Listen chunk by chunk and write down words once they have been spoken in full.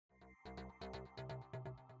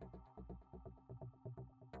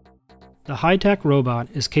The HyTAQ Robot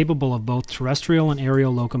is capable of both terrestrial and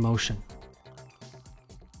aerial locomotion.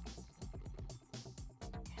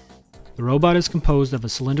 The robot is composed of a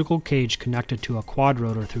cylindrical cage connected to a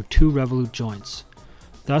quadrotor through two revolute joints.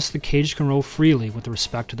 Thus, the cage can roll freely with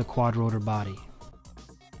respect to the quadrotor body.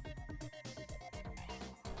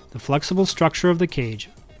 The flexible structure of the cage,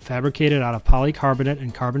 fabricated out of polycarbonate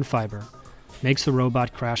and carbon fiber, makes the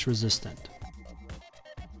robot crash resistant.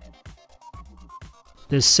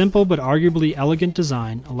 This simple but arguably elegant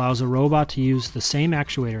design allows a robot to use the same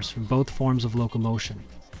actuators for both forms of locomotion.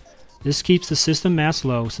 This keeps the system mass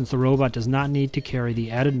low since the robot does not need to carry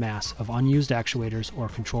the added mass of unused actuators or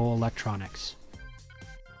control electronics.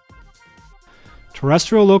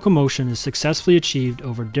 Terrestrial locomotion is successfully achieved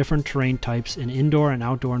over different terrain types in indoor and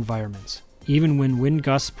outdoor environments, even when wind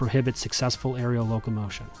gusts prohibit successful aerial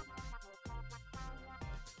locomotion.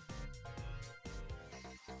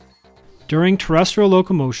 During terrestrial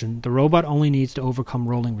locomotion, the robot only needs to overcome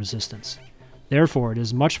rolling resistance. Therefore, it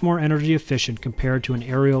is much more energy efficient compared to an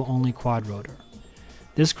aerial-only quadrotor.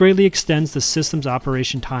 This greatly extends the system's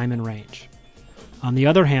operation time and range. On the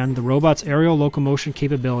other hand, the robot's aerial locomotion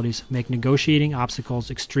capabilities make negotiating obstacles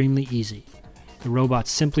extremely easy. The robot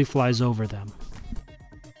simply flies over them.